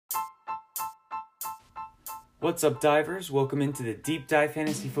What's up, divers? Welcome into the Deep Dive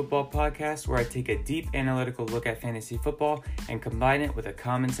Fantasy Football Podcast, where I take a deep analytical look at fantasy football and combine it with a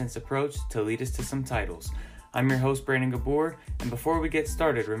common sense approach to lead us to some titles. I'm your host, Brandon Gabor, and before we get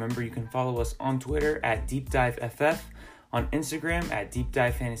started, remember you can follow us on Twitter at DeepDiveFF, on Instagram at Deep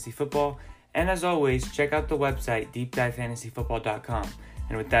Dive Fantasy Football, and as always, check out the website deepdivefantasyfootball.com.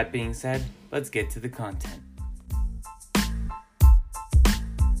 And with that being said, let's get to the content.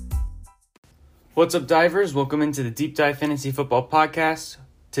 What's up, divers? Welcome into the Deep Dive Fantasy Football Podcast.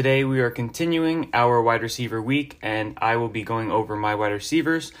 Today we are continuing our wide receiver week, and I will be going over my wide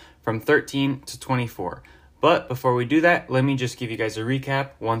receivers from 13 to 24. But before we do that, let me just give you guys a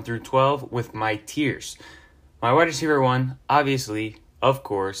recap, 1 through 12, with my tiers. My wide receiver 1, obviously, of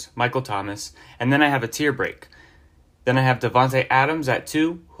course, Michael Thomas, and then I have a tier break. Then I have Davante Adams at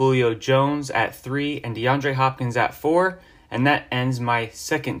 2, Julio Jones at 3, and DeAndre Hopkins at 4. And that ends my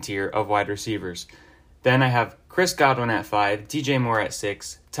second tier of wide receivers. Then I have Chris Godwin at 5, DJ Moore at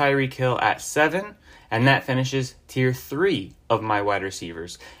 6, Tyreek Hill at 7, and that finishes tier 3 of my wide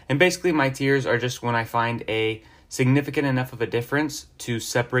receivers. And basically my tiers are just when I find a significant enough of a difference to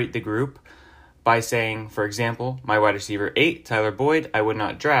separate the group by saying, for example, my wide receiver 8, Tyler Boyd, I would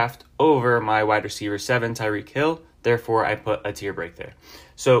not draft over my wide receiver 7, Tyreek Hill. Therefore, I put a tier break there.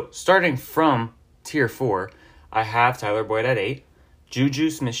 So starting from tier 4, I have Tyler Boyd at 8,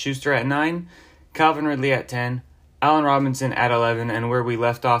 Juju Smith-Schuster at 9, Calvin Ridley at 10, Allen Robinson at 11, and where we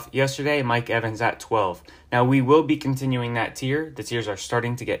left off yesterday, Mike Evans at 12. Now, we will be continuing that tier. The tiers are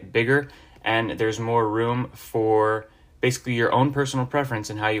starting to get bigger, and there's more room for basically your own personal preference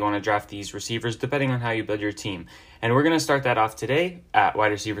and how you want to draft these receivers, depending on how you build your team. And we're going to start that off today at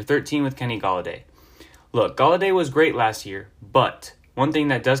wide receiver 13 with Kenny Golladay. Look, Golladay was great last year, but one thing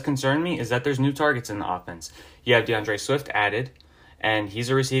that does concern me is that there's new targets in the offense. You have DeAndre Swift added, and he's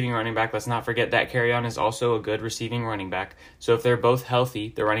a receiving running back. Let's not forget that Kerryon is also a good receiving running back. So if they're both healthy,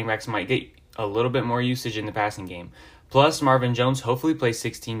 the running backs might get a little bit more usage in the passing game. Plus, Marvin Jones hopefully plays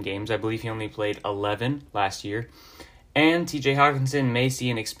 16 games. I believe he only played 11 last year. And TJ Hockenson may see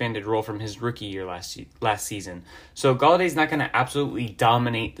an expanded role from his rookie year last season. So Galladay's not going to absolutely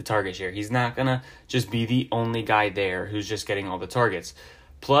dominate the target share. He's not going to just be the only guy there who's just getting all the targets.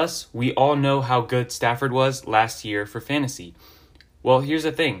 Plus, we all know how good Stafford was last year for fantasy. Well, here's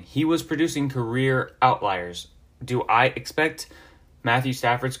the thing. He was producing career outliers. Do I expect Matthew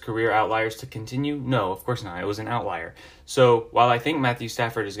Stafford's career outliers to continue? No, of course not. It was an outlier. So while I think Matthew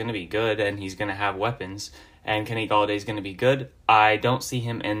Stafford is going to be good and he's going to have weapons, and Kenny Golladay is going to be good, I don't see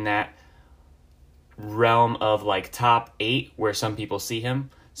him in that realm of like top 8 where some people see him.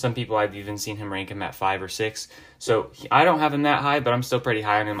 Some people, I've even seen him rank him at 5 or 6. So I don't have him that high, but I'm still pretty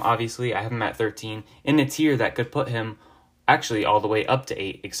high on him. Obviously, I have him at 13 in a tier that could put him actually all the way up to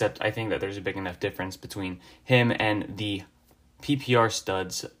 8, except I think that there's a big enough difference between him and the PPR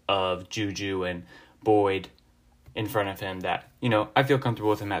studs of Juju and Boyd in front of him that, I feel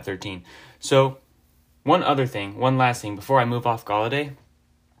comfortable with him at 13. So one last thing, before I move off Golladay,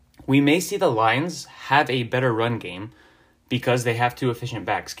 we may see the Lions have a better run game because they have 2 efficient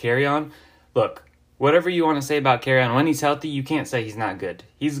backs. Kerryon, look, whatever you want to say about Kerryon, when he's healthy, you can't say he's not good.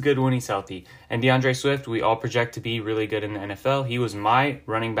 He's good when he's healthy. And DeAndre Swift, we all project to be really good in the NFL. He was my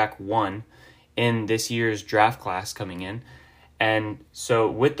running back 1 in this year's draft class coming in. And so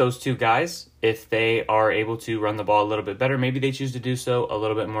with those 2 guys, if they are able to run the ball a little bit better, maybe they choose to do so a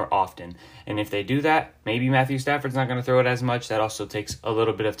little bit more often. And if they do that, maybe Matthew Stafford's not going to throw it as much. That also takes a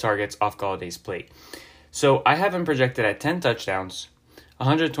little bit of targets off Galladay's plate. So I have him projected at 10 touchdowns,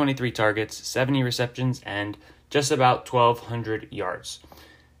 123 targets, 70 receptions, and just about 1,200 yards.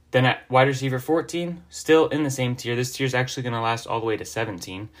 Then at wide receiver 14, still in the same tier. This tier is actually going to last all the way to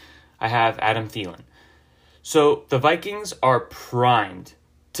 17. I have Adam Thielen. So the Vikings are primed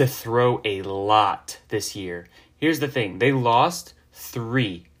to throw a lot this year. Here's the thing. They lost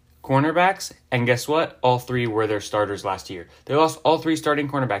 3 cornerbacks, and guess what? All 3 were their starters last year. They lost all 3 starting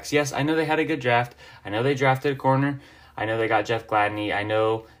cornerbacks. Yes, I know they had a good draft. I know they drafted a corner. I know they got Jeff Gladney. I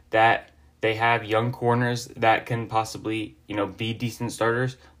know that they have young corners that can possibly, be decent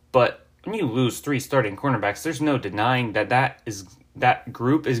starters. But when you lose 3 starting cornerbacks, there's no denying that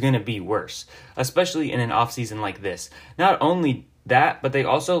group is going to be worse, especially in an offseason like this. Not only that, but they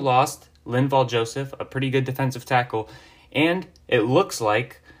also lost Linval Joseph, a pretty good defensive tackle, and it looks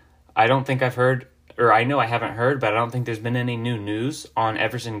like, I don't think I've heard, or I know I haven't heard, but I don't think there's been any new news on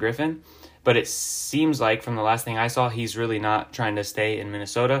Everson Griffin, but it seems like from the last thing I saw, he's really not trying to stay in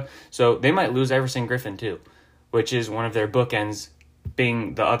Minnesota, so they might lose Everson Griffin too, which is one of their bookends,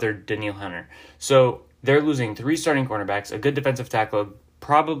 being the other Danielle Hunter. So they're losing 3 starting cornerbacks, a good defensive tackle,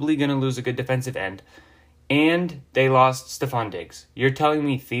 probably going to lose a good defensive end, and they lost Stephon Diggs. You're telling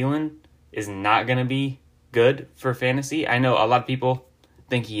me Thielen is not going to be good for fantasy? I know a lot of people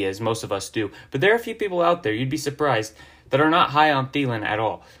think he is. Most of us do. But there are a few people out there, you'd be surprised, that are not high on Thielen at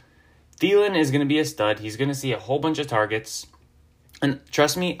all. Thielen is going to be a stud. He's going to see a whole bunch of targets. And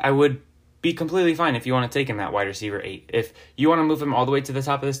trust me, I would be completely fine if you want to take him at wide receiver 8. If you want to move him all the way to the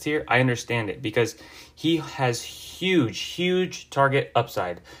top of this tier, I understand it because he has huge target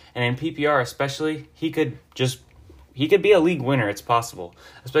upside. And in PPR especially, he could be a league winner. It's possible,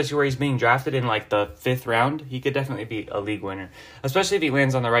 especially where he's being drafted in like the 5th round. He could definitely be a league winner, especially if he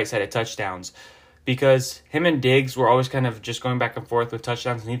lands on the right side of touchdowns, because him and Diggs were always kind of just going back and forth with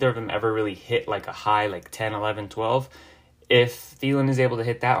touchdowns. Neither of them ever really hit like a high, like 10, 11, 12. If Thielen is able to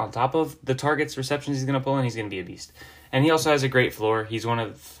hit that on top of the targets, receptions he's going to pull in, he's going to be a beast. And he also has a great floor. He's one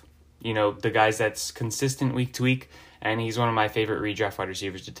of, the guys that's consistent week to week, and he's one of my favorite redraft wide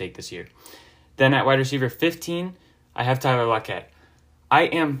receivers to take this year. Then at wide receiver 15, I have Tyler Lockett. I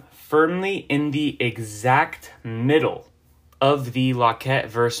am firmly in the exact middle of the Lockett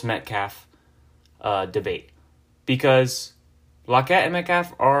versus Metcalf debate, because Lockett and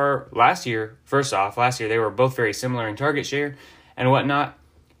Metcalf are last year they were both very similar in target share and whatnot.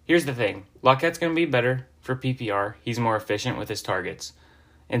 Here's the thing. Lockett's going to be better for PPR. He's more efficient with his targets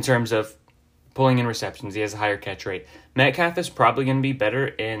in terms of pulling in receptions. He has a higher catch rate. Metcalf is probably going to be better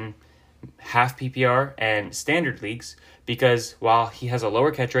in half PPR and standard leagues because while he has a lower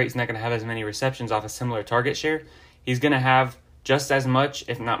catch rate, he's not going to have as many receptions off a similar target share. He's going to have just as much,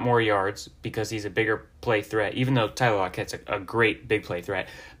 if not more yards, because he's a bigger play threat, even though Tyler Lockett's a great big play threat.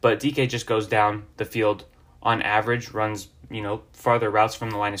 But DK just goes down the field on average, runs, farther routes from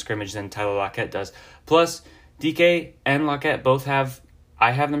the line of scrimmage than Tyler Lockett does. Plus, DK and Lockett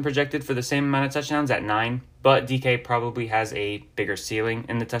I have them projected for the same amount of touchdowns at 9, but DK probably has a bigger ceiling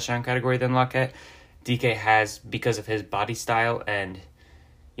in the touchdown category than Lockett. DK has, because of his body style and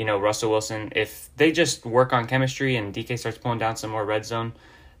Russell Wilson, if they just work on chemistry and DK starts pulling down some more red zone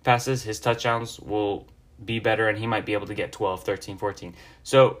passes, his touchdowns will be better and he might be able to get 12, 13, 14.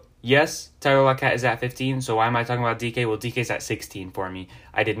 So, yes, Tyler Lockett is at 15. So why am I talking about DK? Well, DK's at 16 for me.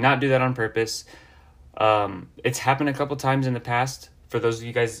 I did not do that on purpose. It's happened a couple times in the past. For those of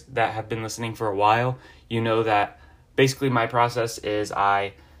you guys that have been listening for a while, you know that basically my process is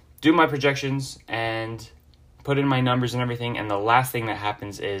I do my projections and put in my numbers and everything, and the last thing that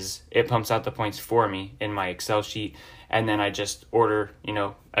happens is it pumps out the points for me in my Excel sheet, and then I just order,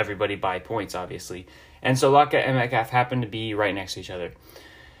 everybody by points, obviously. And so Lockett and Metcalf happen to be right next to each other.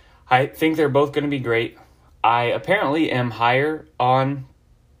 I think they're both going to be great. I apparently am higher on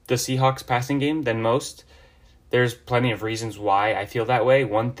the Seahawks passing game than most. There's plenty of reasons why I feel that way.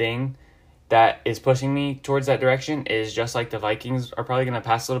 One thing that is pushing me towards that direction is just like the Vikings are probably going to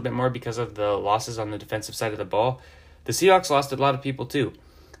pass a little bit more because of the losses on the defensive side of the ball. The Seahawks lost a lot of people too.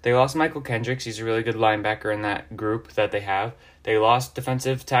 They lost Michael Kendricks. He's a really good linebacker in that group that they have. They lost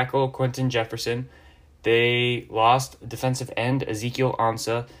defensive tackle Quentin Jefferson. They lost defensive end Ezekiel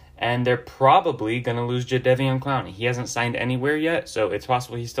Ansah. And they're probably going to lose Jadeveon Clowney. He hasn't signed anywhere yet, so it's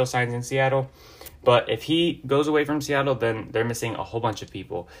possible he still signs in Seattle. But if he goes away from Seattle, then they're missing a whole bunch of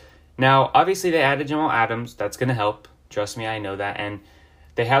people. Now, obviously, they added Jamal Adams. That's going to help. Trust me, I know that. And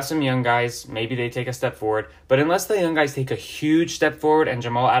they have some young guys. Maybe they take a step forward. But unless the young guys take a huge step forward and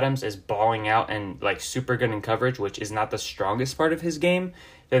Jamal Adams is balling out and super good in coverage, which is not the strongest part of his game,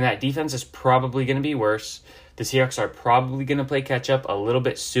 then that defense is probably going to be worse. The Seahawks are probably going to play catch-up a little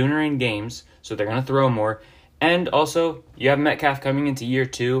bit sooner in games, so they're going to throw more. And also, you have Metcalf coming into year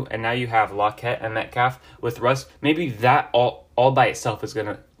 2, and now you have Lockett and Metcalf with Russ. Maybe that all by itself is going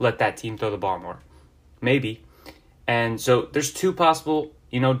to let that team throw the ball more. Maybe. And so there's 2 possible,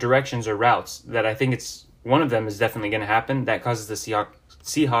 directions or routes that I think one of them is definitely going to happen that causes the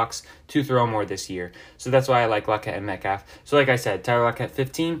Seahawks to throw more this year. So that's why I like Lockett and Metcalf. So like I said, Tyler Lockett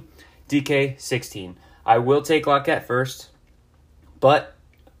 15, DK 16. I will take Lockett first, but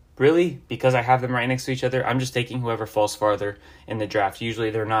really, because I have them right next to each other, I'm just taking whoever falls farther in the draft.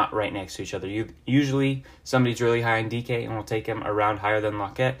 Usually they're not right next to each other. Usually somebody's really high on DK and we'll take him around higher than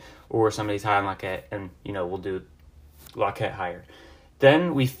Lockett, or somebody's high on Lockett and, we'll do Lockett higher.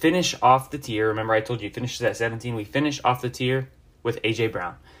 Then we finish off the tier. Remember I told you finishes at 17. We finish off the tier with A.J.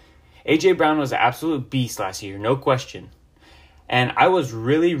 Brown. A.J. Brown was an absolute beast last year, no question. And I was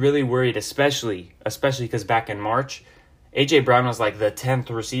really, really worried, especially because back in March, A.J. Brown was like the 10th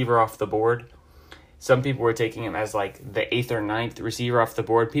receiver off the board. Some people were taking him as like the 8th or 9th receiver off the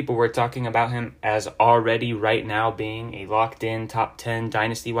board. People were talking about him as already right now being a locked-in top 10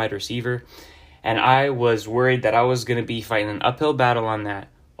 dynasty wide receiver. And I was worried that I was going to be fighting an uphill battle on that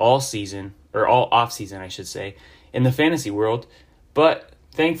all season, or all off season, I should say, in the fantasy world. But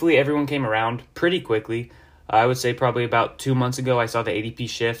thankfully, everyone came around pretty quickly. I would say probably about 2 months ago, I saw the ADP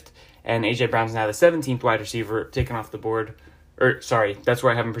shift, and A.J. Brown's now the 17th wide receiver taken off the board. That's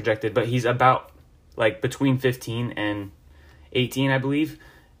where I have him projected, but he's about like between 15 and 18, I believe,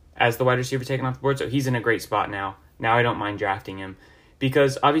 as the wide receiver taken off the board. So he's in a great spot now. Now I don't mind drafting him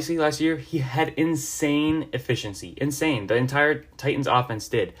because obviously last year he had insane efficiency. Insane. The entire Titans offense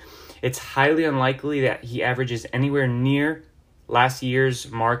did. It's highly unlikely that he averages anywhere near last year's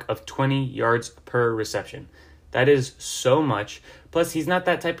mark of 20 yards per reception. That is so much. Plus, he's not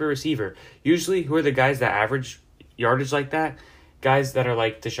that type of receiver. Usually, who are the guys that average yardage like that? Guys that are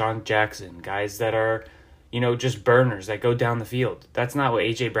like Deshaun Jackson. Guys that are, just burners that go down the field. That's not what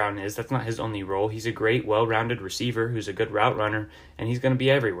A.J. Brown is. That's not his only role. He's a great, well-rounded receiver who's a good route runner, and he's going to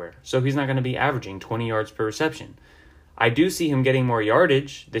be everywhere. So he's not going to be averaging 20 yards per reception. I do see him getting more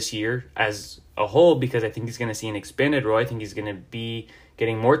yardage this year as a whole because I think he's going to see an expanded role. I think he's going to be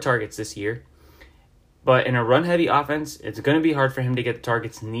getting more targets this year. But in a run-heavy offense, it's going to be hard for him to get the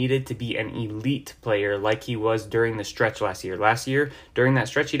targets needed to be an elite player like he was during the stretch last year. Last year, during that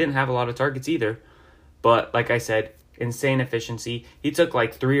stretch, he didn't have a lot of targets either. But like I said, insane efficiency. He took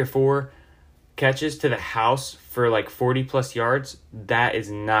like 3 or 4 catches to the house for like 40-plus yards. That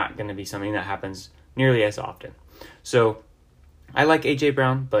is not going to be something that happens nearly as often. So I like A.J.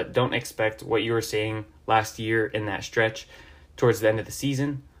 Brown, but don't expect what you were saying last year in that stretch towards the end of the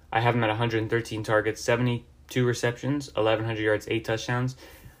season. I have him at 113 targets, 72 receptions, 1,100 yards, 8 touchdowns.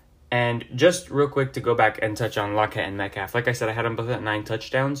 And just real quick to go back and touch on Lockett and Metcalf. Like I said, I had them both at 9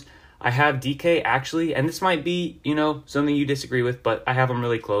 touchdowns. I have DK actually, and this might be, something you disagree with, but I have them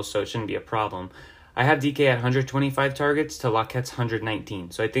really close, so it shouldn't be a problem. I have DK at 125 targets to Lockett's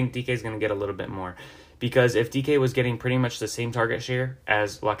 119. So I think DK is going to get a little bit more. Because if DK was getting pretty much the same target share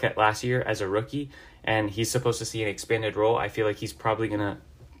as Lockett last year as a rookie, and he's supposed to see an expanded role, I feel like he's probably going to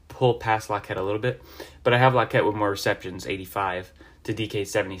pull past Lockett a little bit. But I have Lockett with more receptions, 85, to DK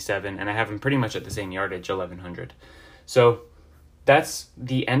 77, and I have him pretty much at the same yardage, 1,100. So that's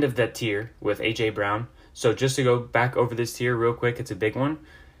the end of that tier with A.J. Brown. So just to go back over this tier real quick, it's a big one.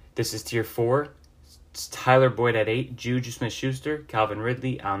 This is tier 4. It's Tyler Boyd at 8, Juju Smith-Schuster, Calvin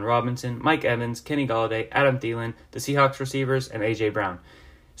Ridley, Allen Robinson, Mike Evans, Kenny Golladay, Adam Thielen, the Seahawks receivers, and A.J. Brown.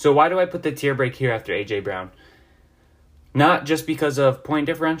 So why do I put the tier break here after A.J. Brown? Not just because of point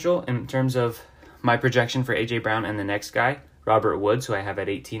differential in terms of my projection for A.J. Brown and the next guy, Robert Woods, who I have at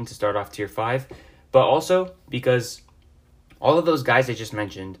 18 to start off tier 5, but also because all of those guys I just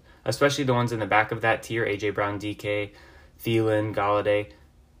mentioned, especially the ones in the back of that tier, A.J. Brown, DK, Thielen, Golladay,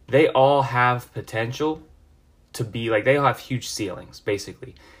 they all have potential to be they all have huge ceilings,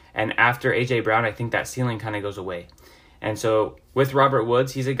 basically. And after A.J. Brown, I think that ceiling kind of goes away. And so with Robert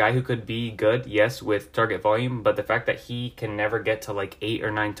Woods, he's a guy who could be good, yes, with target volume, but the fact that he can never get to 8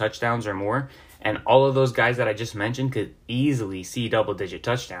 or 9 touchdowns or more, and all of those guys that I just mentioned could easily see double-digit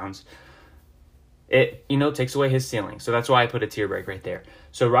touchdowns, it, takes away his ceiling. So that's why I put a tier break right there.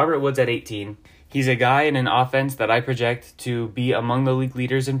 So Robert Woods at 18. He's a guy in an offense that I project to be among the league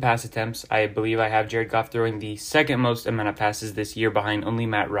leaders in pass attempts. I believe I have Jared Goff throwing the second most amount of passes this year behind only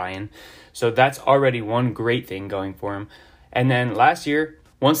Matt Ryan. So that's already one great thing going for him. And then last year,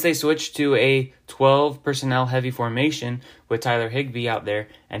 once they switched to a 12 personnel heavy formation with Tyler Higbee out there,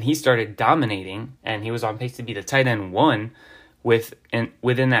 and he started dominating, and he was on pace to be the tight end 1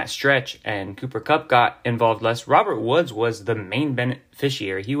 within that stretch, and Cooper Kupp got involved less, Robert Woods was the main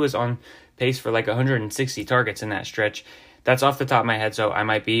beneficiary. He was on pace for 160 targets in that stretch. That's off the top of my head, so I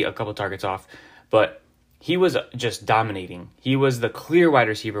might be a couple targets off. But he was just dominating. He was the clear wide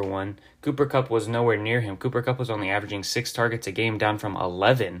receiver 1. Cooper Kupp was nowhere near him. Cooper Kupp was only averaging 6 targets a game, down from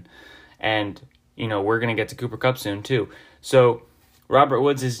 11. And, we're going to get to Cooper Kupp soon, too. So Robert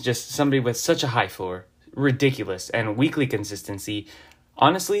Woods is just somebody with such a high floor. Ridiculous. And weekly consistency.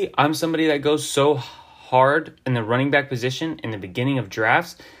 Honestly, I'm somebody that goes so hard in the running back position in the beginning of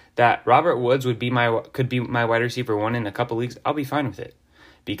drafts that Robert Woods could be my wide receiver 1 in a couple leagues. I'll be fine with it.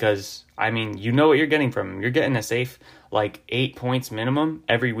 Because, you know what you're getting from him. You're getting a safe, 8 points minimum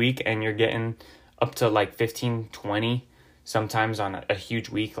every week, and you're getting up to 15, 20, sometimes on a huge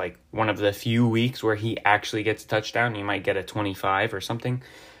week, one of the few weeks where he actually gets a touchdown. You might get a 25 or something.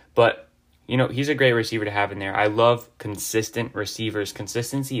 But, he's a great receiver to have in there. I love consistent receivers.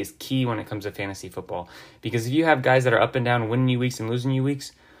 Consistency is key when it comes to fantasy football. Because if you have guys that are up and down, winning you weeks and losing you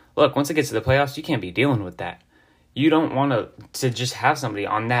weeks, look, once it gets to the playoffs, you can't be dealing with that. You don't want to just have somebody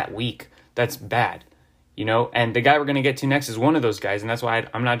on that week that's bad, And the guy we're going to get to next is one of those guys, and that's why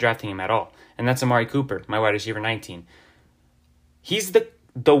I'm not drafting him at all. And that's Amari Cooper, my wide receiver 19. He's the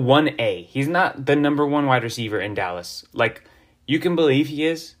the 1A. He's not the number one wide receiver in Dallas. Like, you can believe he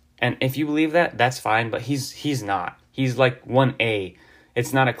is, and if you believe that, that's fine, but he's not. He's like 1A.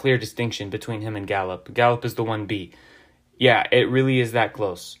 It's not a clear distinction between him and Gallup. Gallup is the 1B. Yeah, it really is that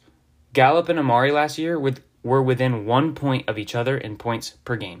close. Gallup and Amari last year were within 1 point of each other in points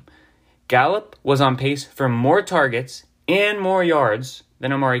per game. Gallup was on pace for more targets and more yards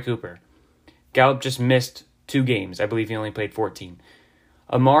than Amari Cooper. Gallup just missed 2 games. I believe he only played 14.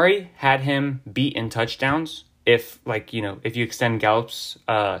 Amari had him beat in touchdowns if you extend Gallup's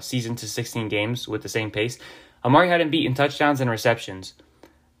season to 16 games with the same pace. Amari had him beat in touchdowns and receptions.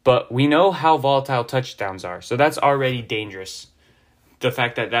 But we know how volatile touchdowns are, so that's already dangerous. The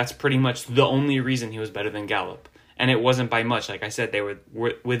fact that that's pretty much the only reason he was better than Gallup. And it wasn't by much. Like I said, they were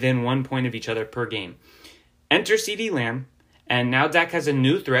within 1 point of each other per game. Enter CeeDee Lamb, and now Dak has a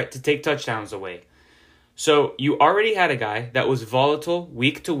new threat to take touchdowns away. So you already had a guy that was volatile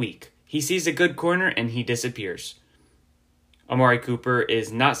week to week. He sees a good corner, and he disappears. Amari Cooper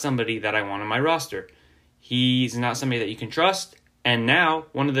is not somebody that I want on my roster. He's not somebody that you can trust. And now,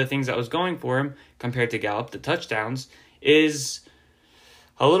 one of the things that was going for him, compared to Gallup, the touchdowns, is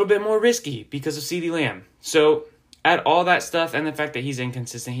a little bit more risky because of CeeDee Lamb. So, add all that stuff and the fact that he's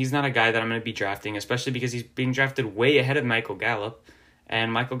inconsistent, he's not a guy that I'm going to be drafting, especially because he's being drafted way ahead of Michael Gallup.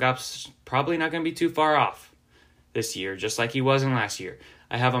 And Michael Gallup's probably not going to be too far off this year, just like he was in last year.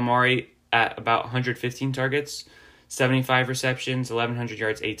 I have Amari at about 115 targets, 75 receptions, 1,100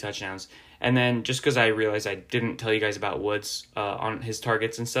 yards, 8 touchdowns. And then just because I realized I didn't tell you guys about Woods on his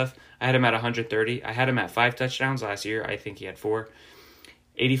targets and stuff, I had him at 130. I had him at 5 touchdowns last year. I think he had 4.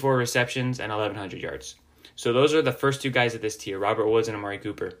 84 receptions and 1,100 yards. So those are the first 2 guys of this tier, Robert Woods and Amari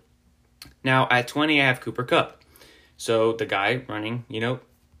Cooper. Now at 20, I have Cooper Kupp. So the guy running,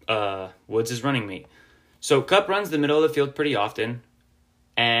 Woods is running mate. So Kupp runs the middle of the field pretty often,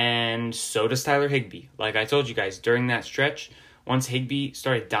 and so does Tyler Higbee. Like I told you guys, during that stretch, once Higbee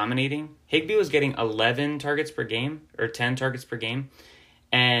started dominating, Higbee was getting 11 targets per game, or 10 targets per game,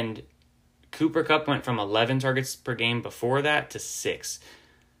 and Cooper Kupp went from 11 targets per game before that to 6.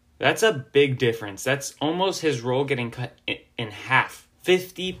 That's a big difference. That's almost his role getting cut in half,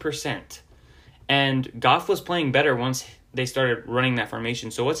 50%. And Goff was playing better once they started running that formation,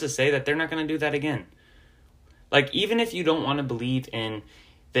 so what's to say that they're not going to do that again? Like, even if you don't want to believe in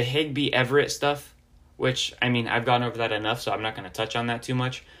the Higbee-Everett stuff, which, I mean, I've gone over that enough, so I'm not going to touch on that too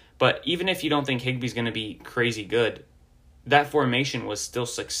much. But even if you don't think Higbee's going to be crazy good, that formation was still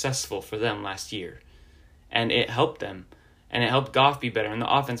successful for them last year. And it helped them. And it helped Goff be better and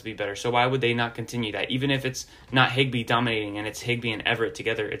the offense be better. So why would they not continue that? Even if it's not Higbee dominating and it's Higbee and Everett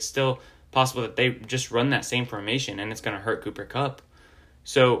together, it's still possible that they just run that same formation and it's going to hurt Cooper Kupp.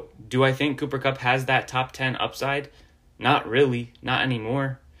 So do I think Cooper Kupp has that top 10 upside? Not really. Not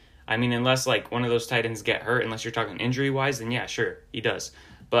anymore. I mean, unless like one of those tight ends get hurt, unless you're talking injury-wise, then yeah, sure, he does.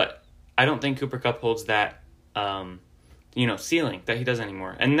 But I don't think Cooper Kupp holds that, ceiling that he does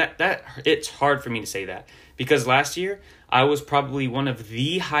anymore. And that it's hard for me to say that because last year I was probably one of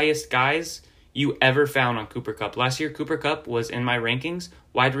the highest guys you ever found on Cooper Kupp. Last year, Cooper Kupp was in my rankings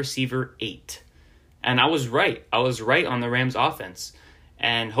wide receiver 8. And I was right. I was right on the Rams offense.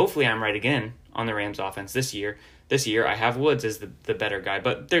 And hopefully I'm right again on the Rams offense this year. This year, I have Woods as the better guy,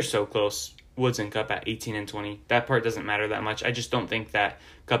 but they're so close. Woods and Kupp at 18 and 20. That part doesn't matter that much. I just don't think that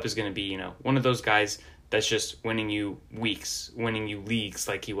Kupp is going to be, one of those guys that's just winning you weeks, winning you leagues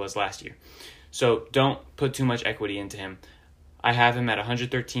like he was last year. So don't put too much equity into him. I have him at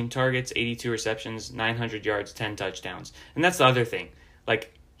 113 targets, 82 receptions, 900 yards, 10 touchdowns. And that's the other thing.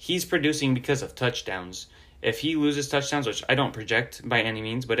 Like, he's producing because of touchdowns. If he loses touchdowns, which I don't project by any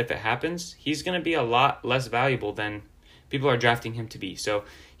means, but if it happens, he's going to be a lot less valuable than people are drafting him to be. So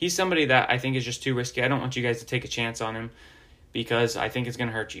he's somebody that I think is just too risky. I don't want you guys to take a chance on him because I think it's going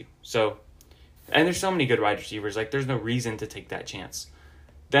to hurt you. So, and there's so many good wide receivers. Like, there's no reason to take that chance.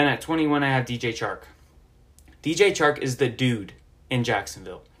 Then at 21, I have DJ Chark. DJ Chark is the dude in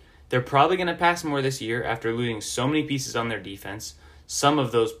Jacksonville. They're probably going to pass more this year after losing so many pieces on their defense. Some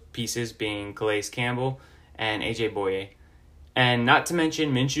of those pieces being Calais Campbell and AJ Boye. And not to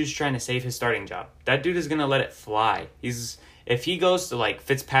mention, Minshew's trying to save his starting job. That dude is going to let it fly. If he goes to like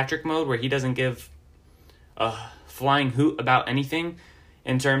Fitzpatrick mode where he doesn't give a flying hoot about anything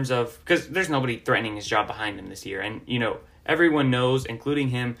in terms of, because there's nobody threatening his job behind him this year. And, everyone knows, including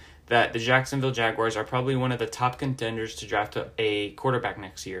him, that the Jacksonville Jaguars are probably one of the top contenders to draft a quarterback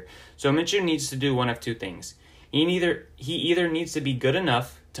next year. So Minshew needs to do one of two things. He either needs to be good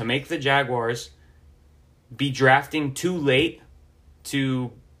enough to make the Jaguars be drafting too late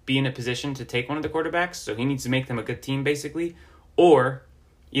to be in a position to take one of the quarterbacks, so he needs to make them a good team basically, or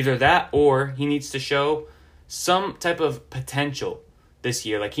Either that or he needs to show some type of potential this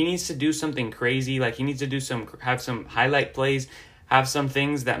year. Like, he needs to do something crazy. Like, he needs to have some highlight plays, have some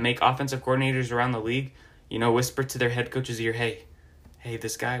things that make offensive coordinators around the league, whisper to their head coach's ear, hey,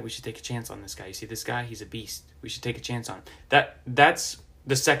 this guy, we should take a chance on this guy. You see this guy? He's a beast. We should take a chance on him. That's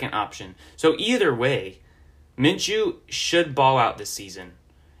the second option. So either way, Minshew should ball out this season.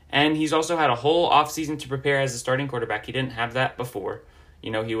 And he's also had a whole offseason to prepare as a starting quarterback. He didn't have that before.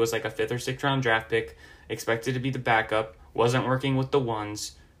 He was like a 5th or 6th round draft pick, expected to be the backup, wasn't working with the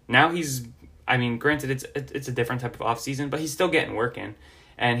ones. Now granted, it's a different type of offseason, but he's still getting work in.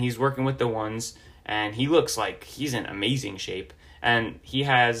 And he's working with the ones, and he looks like he's in amazing shape. And he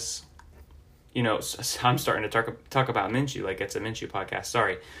has, I'm starting to talk about Minshew like it's a Minshew podcast.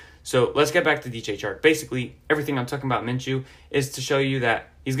 Sorry. So let's get back to DJ Chark. Basically, everything I'm talking about Minshew is to show you that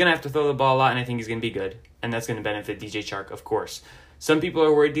he's going to have to throw the ball a lot, and I think he's going to be good. And that's going to benefit DJ Chark, of course. Some people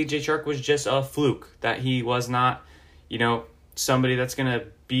are worried DJ Chark was just a fluke, that he was not, somebody that's going to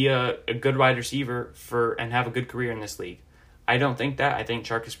be a good wide receiver and have a good career in this league. I don't think that. I think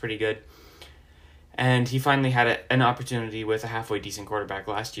Chark is pretty good. And he finally had an opportunity with a halfway decent quarterback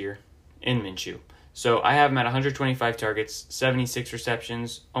last year in Minshew. So I have him at 125 targets, 76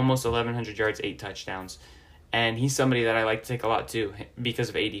 receptions, almost 1,100 yards, 8 touchdowns. And he's somebody that I like to take a lot too because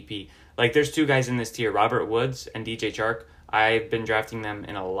of ADP. Like, there's 2 guys in this tier, Robert Woods and DJ Chark. I've been drafting them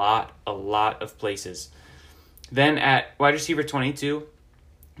in a lot of places. Then at wide receiver 22,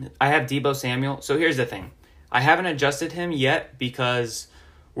 I have Deebo Samuel. So here's the thing. I haven't adjusted him yet because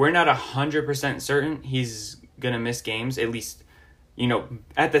we're not 100% certain he's going to miss games, at least.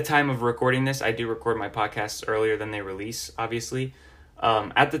 At the time of recording this, I do record my podcasts earlier than they release, obviously.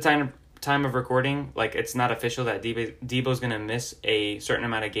 At the time of recording, like, it's not official that Deebo's going to miss a certain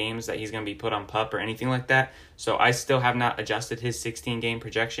amount of games, that he's going to be put on PUP or anything like that. So I still have not adjusted his 16-game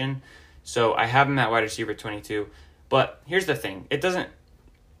projection. So I have him at wide receiver 22. But here's the thing. It doesn't,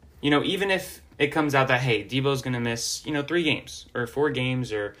 even if it comes out that, hey, Deebo's going to miss, 3 games or 4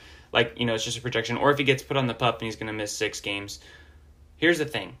 games or, it's just a projection. Or if he gets put on the PUP and he's going to miss 6 games. Here's the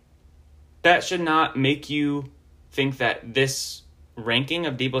thing. That should not make you think that this ranking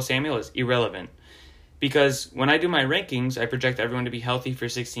of Deebo Samuel is irrelevant. Because when I do my rankings, I project everyone to be healthy for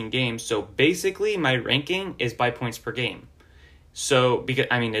 16 games. So basically, my ranking is by points per game. So,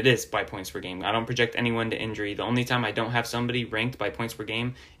 it is by points per game. I don't project anyone to injury. The only time I don't have somebody ranked by points per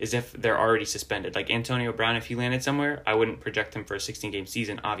game is if they're already suspended. Like Antonio Brown, if he landed somewhere, I wouldn't project him for a 16-game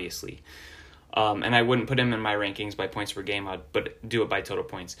season, obviously. And I wouldn't put him in my rankings by points per game. I'd do it by total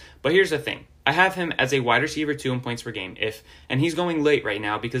points. But here's the thing. I have him as a wide receiver 2 in points per game. And he's going late right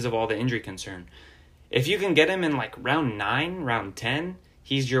now because of all the injury concern. If you can get him in like round 9, round 10,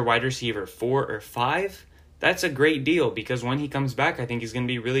 he's your wide receiver 4 or 5. That's a great deal because when he comes back, I think he's going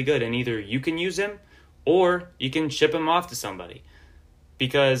to be really good. And either you can use him or you can ship him off to somebody.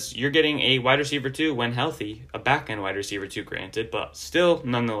 Because you're getting a wide receiver 2 when healthy, a back-end wide receiver 2 granted, but still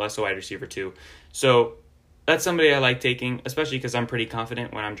nonetheless a wide receiver 2. So that's somebody I like taking, especially because I'm pretty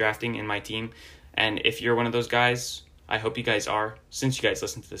confident when I'm drafting in my team. And if you're one of those guys, I hope you guys are, since you guys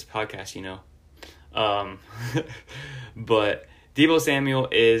listen to this podcast, But Deebo Samuel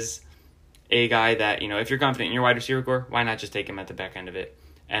is a guy that, if you're confident in your wide receiver core, why not just take him at the back end of it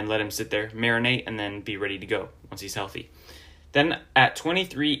and let him sit there, marinate, and then be ready to go once he's healthy. Then at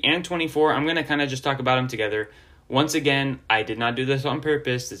 23 and 24, I'm going to kind of just talk about them together. Once again, I did not do this on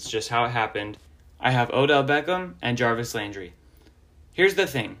purpose. It's just how it happened. I have Odell Beckham and Jarvis Landry. Here's the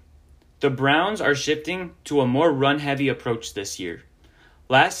thing. The Browns are shifting to a more run-heavy approach this year.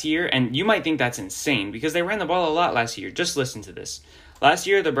 Last year, and you might think that's insane because they ran the ball a lot last year. Just listen to this. Last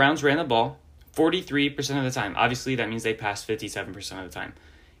year, the Browns ran the ball 43% of the time. Obviously, that means they passed 57% of the time.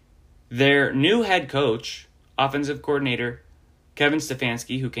 Their new head coach, offensive coordinator, Kevin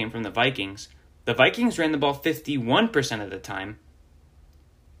Stefanski, who came from the Vikings ran the ball 51% of the time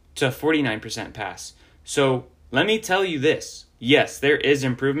to 49% pass. So let me tell you this. Yes, there is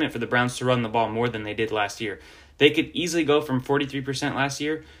improvement for the Browns to run the ball more than they did last year. They could easily go from 43% last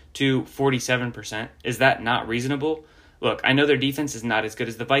year to 47%. Is that not reasonable? Look, I know their defense is not as good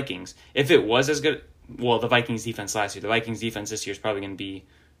as the Vikings. If it was as good, well, the Vikings defense last year, the Vikings defense this year is probably going to be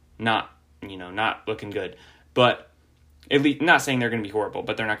not looking good. But at least, not saying they're going to be horrible,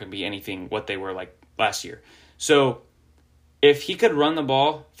 but they're not going to be anything what they were like last year. So if he could run the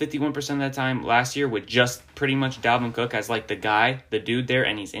ball 51% of the time last year with just pretty much Dalvin Cook as like the dude there,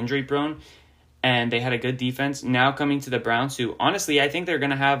 and he's injury prone, and they had a good defense, now coming to the Browns, who honestly I think they're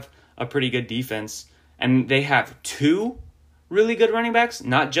going to have a pretty good defense, and they have 2 really good running backs,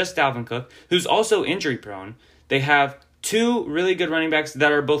 not just Dalvin Cook, who's also injury prone. They have two really good running backs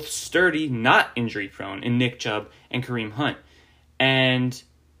that are both sturdy, not injury prone, in Nick Chubb and Kareem Hunt. And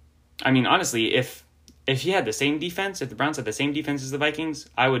I mean, honestly, if he had the same defense, if the Browns had the same defense as the Vikings,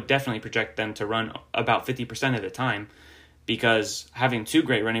 I would definitely project them to run about 50% of the time, because having two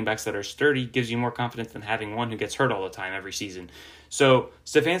great running backs that are sturdy gives you more confidence than having one who gets hurt all the time every season. So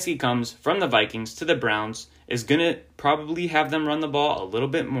Stefanski comes from the Vikings to the Browns, is going to probably have them run the ball a little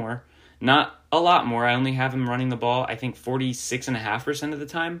bit more. Not a lot more. I only have him running the ball, I think, 46.5% of the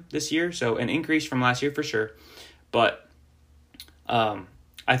time this year. So an increase from last year for sure. But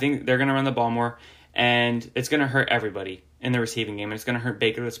I think they're going to run the ball more, and it's going to hurt everybody in the receiving game, and it's going to hurt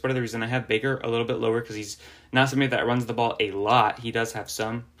Baker. That's part of the reason I have Baker a little bit lower, because he's not somebody that runs the ball a lot. He does have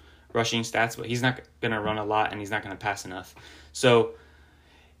some rushing stats, but he's not going to run a lot, and he's not going to pass enough. So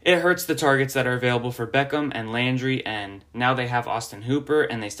it hurts the targets that are available for Beckham and Landry, and now they have Austin Hooper,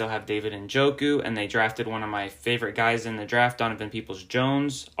 and they still have David Njoku, and they drafted one of my favorite guys in the draft, Donovan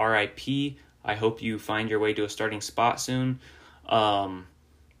Peoples-Jones, RIP. I hope you find your way to a starting spot soon.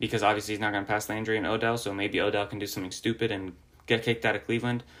 Because obviously he's not going to pass Landry and Odell, so maybe Odell can do something stupid and get kicked out of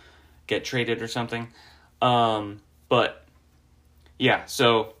Cleveland, get traded or something. But yeah,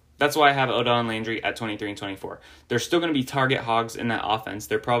 so that's why I have Odell and Landry at 23 and 24. They're still going to be target hogs in that offense.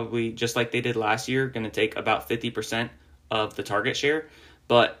 They're probably, just like they did last year, going to take about 50% of the target share,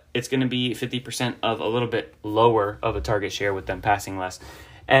 but it's going to be 50% of a little bit lower of a target share with them passing less.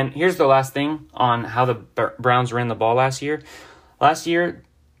 And here's the last thing on how the Browns ran the ball last year. Last year,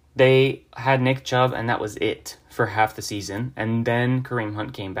 they had Nick Chubb, and that was it for half the season. And then Kareem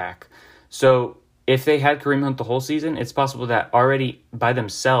Hunt came back. So if they had Kareem Hunt the whole season, it's possible that already by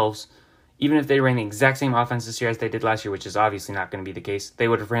themselves, even if they ran the exact same offense this year as they did last year, which is obviously not going to be the case, they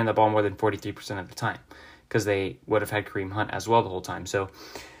would have ran the ball more than 43% of the time, because they would have had Kareem Hunt as well the whole time. So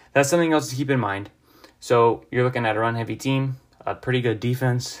that's something else to keep in mind. So you're looking at a run-heavy team, a pretty good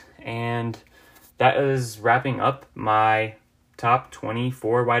defense, and that is wrapping up my top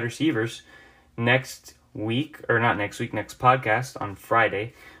 24 wide receivers. Next podcast on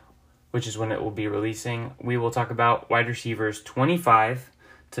Friday, which is when it will be releasing, we will talk about wide receivers 25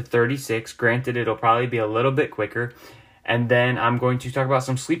 to 36. Granted, it'll probably be a little bit quicker. And then I'm going to talk about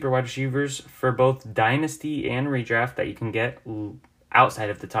some sleeper wide receivers for both Dynasty and Redraft that you can get outside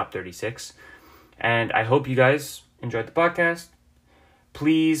of the top 36. And I hope you guys enjoyed the podcast.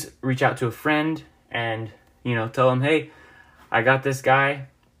 Please reach out to a friend and, tell them, hey, I got this guy.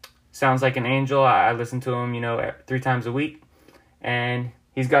 Sounds like an angel. I listen to him, 3 times a week. And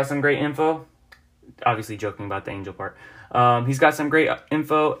he's got some great info. Obviously joking about the angel part. He's got some great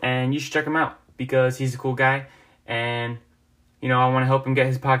info, and you should check him out because he's a cool guy. And, I want to help him get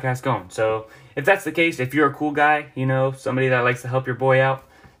his podcast going. So if that's the case, if you're a cool guy, somebody that likes to help your boy out,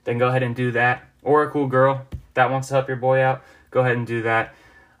 then go ahead and do that. Or a cool girl that wants to help your boy out, go ahead and do that.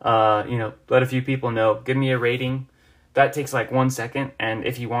 Let a few people know. Give me a rating. That takes like 1 second, and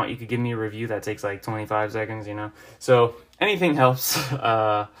if you want, you could give me a review. That takes like 25 seconds, So anything helps.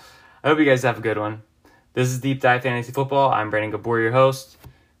 I hope you guys have a good one. This is Deep Dive Fantasy Football. I'm Brandon Gabor, your host.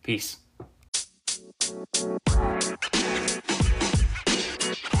 Peace.